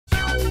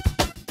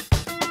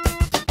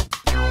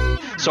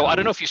So I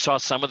don't know if you saw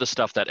some of the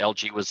stuff that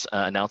LG was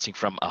announcing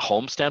from a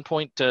home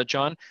standpoint,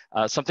 John.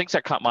 Some things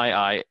that caught my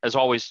eye, as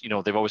always,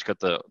 they've always got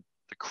the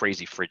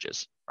crazy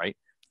fridges, right?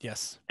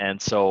 Yes.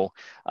 And so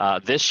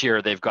this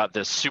year they've got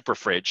this super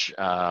fridge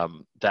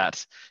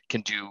that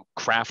can do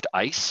craft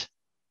ice.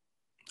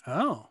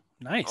 Oh,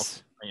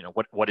 nice.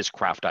 What is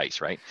craft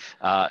ice, right?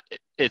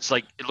 It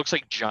looks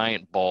like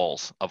giant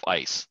balls of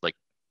ice, like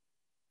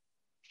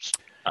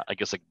I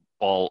guess like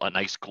an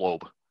ice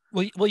globe.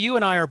 Well, you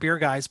and I are beer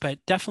guys,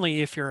 but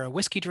definitely if you're a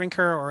whiskey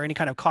drinker or any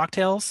kind of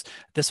cocktails,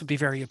 this would be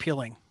very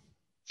appealing.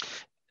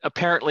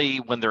 Apparently,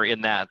 when they're in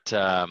that,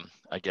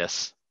 I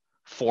guess,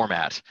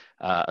 format,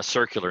 a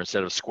circular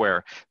instead of a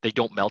square, they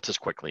don't melt as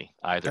quickly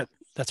either.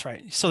 That's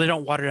right. So they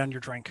don't water down your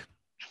drink.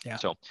 Yeah.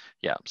 So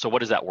yeah. So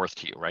what is that worth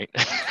to you, right?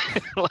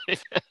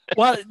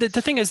 Well,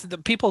 the thing is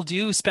that people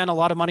do spend a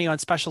lot of money on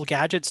special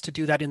gadgets to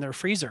do that in their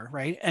freezer,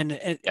 right? And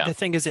the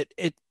thing is,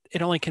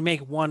 it only can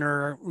make one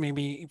or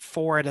maybe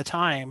four at a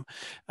time.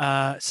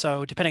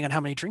 So depending on how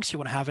many drinks you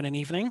want to have in an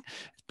evening,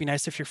 it'd be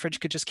nice if your fridge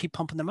could just keep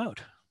pumping them out.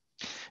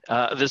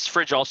 This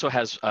fridge also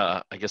has,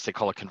 I guess they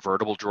call a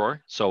convertible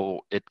drawer,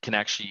 so it can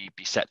actually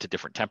be set to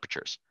different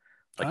temperatures.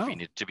 Like if you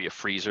need it to be a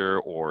freezer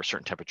or a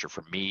certain temperature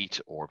for meat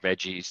or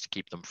veggies to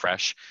keep them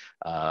fresh.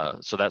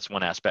 So that's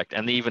one aspect.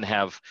 And they even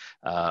have,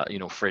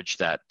 fridge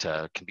that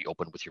can be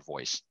opened with your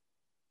voice.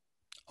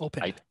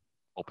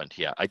 Opened,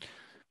 yeah.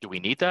 Do we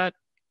need that?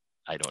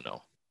 I don't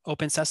know.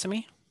 Open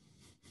sesame?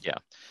 Yeah.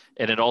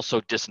 And it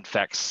also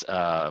disinfects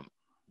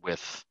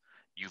with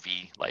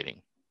UV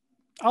lighting.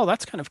 Oh,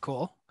 that's kind of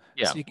cool.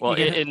 Yeah. So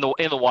in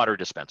the water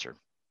dispenser.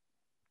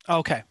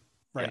 Okay.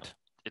 Right.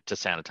 Yeah, to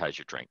sanitize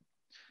your drink.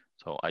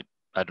 So I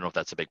don't know if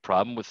that's a big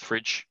problem with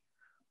fridge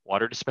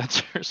water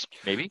dispensers,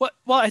 maybe.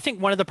 Well, I think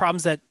one of the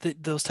problems that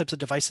those types of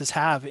devices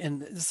have,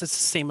 and this is the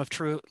same of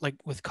true like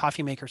with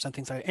coffee makers and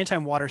things like that,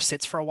 anytime water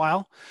sits for a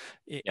while,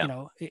 it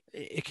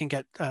can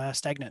get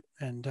stagnant.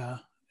 And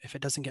if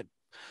it doesn't get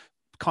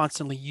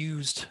constantly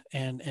used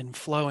and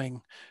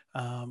flowing,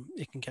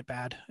 it can get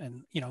bad.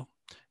 And,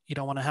 you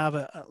don't want to have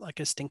a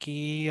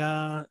stinky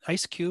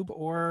ice cube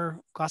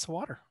or glass of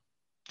water.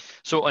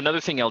 So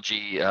another thing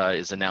LG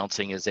is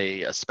announcing is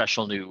a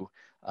special new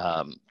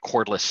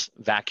cordless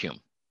vacuum.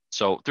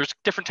 So there's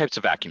different types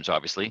of vacuums,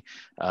 obviously,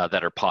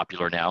 that are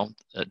popular now.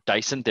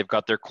 Dyson, they've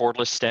got their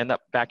cordless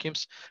stand-up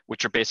vacuums,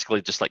 which are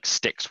basically just like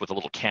sticks with a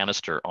little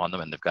canister on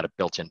them, and they've got a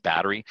built-in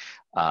battery.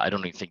 I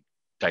don't even think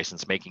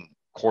Dyson's making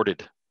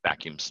corded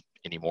vacuums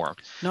anymore.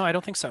 No, I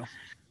don't think so.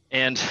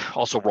 And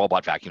also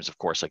robot vacuums, of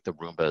course, like the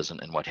Roombas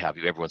and what have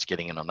you. Everyone's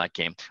getting in on that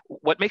game.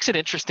 What makes it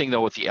interesting,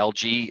 though, with the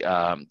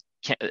LG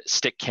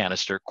stick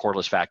canister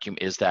cordless vacuum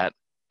is that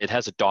it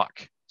has a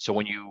dock. So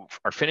when you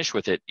are finished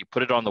with it, you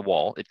put it on the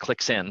wall, it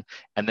clicks in,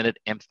 and then it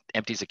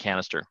empties a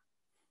canister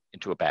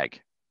into a bag,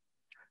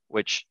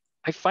 which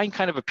I find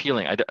kind of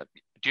appealing. Do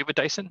you have a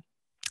Dyson?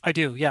 I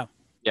do, yeah.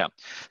 Yeah.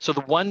 So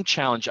the one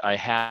challenge I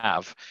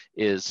have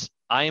is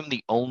I am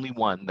the only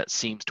one that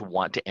seems to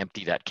want to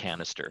empty that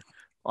canister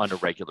on a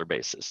regular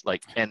basis.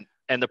 And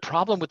the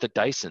problem with the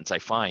Dysons I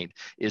find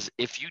is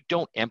if you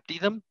don't empty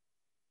them,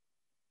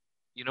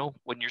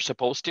 when you're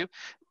supposed to,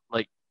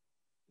 like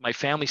my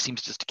family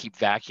seems just to keep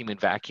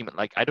vacuuming.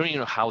 Like I don't even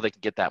know how they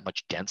can get that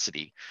much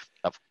density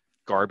of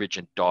garbage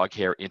and dog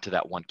hair into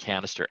that one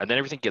canister. And then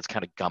everything gets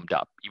kind of gummed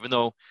up. Even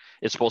though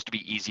it's supposed to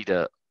be easy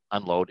to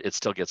unload, it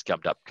still gets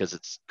gummed up because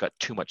it's got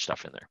too much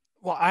stuff in there.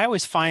 Well, I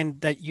always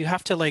find that you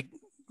have to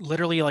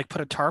literally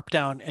put a tarp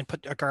down and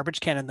put a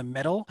garbage can in the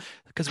middle,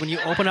 because when you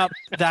open up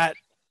that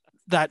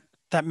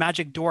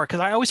magic door, because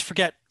I always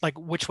forget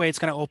which way it's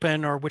going to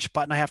open or which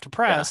button I have to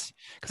press,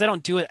 because I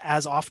don't do it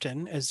as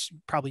often as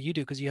probably you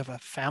do because you have a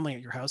family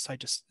at your house.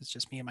 It's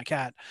just me and my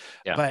cat.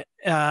 Yeah. But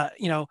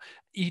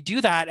you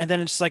do that, and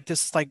then it's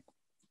this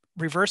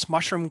reverse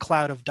mushroom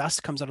cloud of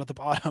dust comes out of the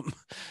bottom.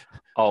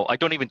 Oh, I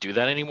don't even do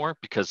that anymore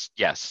because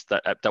yes,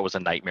 that was a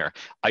nightmare.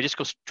 I just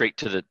go straight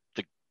to the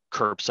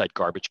curbside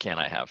garbage can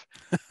I have.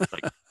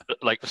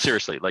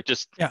 Seriously,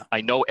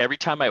 I know every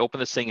time I open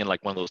this thing in one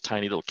of those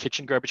tiny little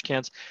kitchen garbage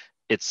cans,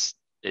 it's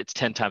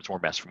 10 times more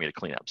mess for me to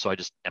clean up. So I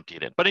just empty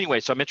it in. But anyway,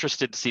 so I'm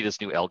interested to see this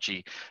new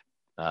LG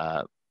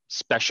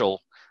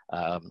special,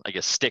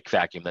 stick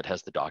vacuum that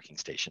has the docking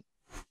station.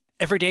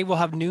 Every day we'll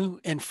have new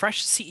and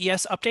fresh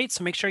CES updates,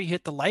 so make sure you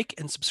hit the like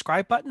and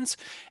subscribe buttons.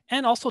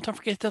 And also don't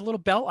forget the little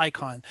bell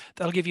icon.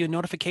 That'll give you a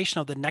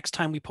notification of the next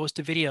time we post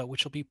a video,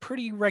 which will be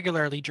pretty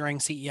regularly during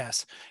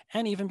CES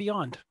and even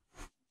beyond.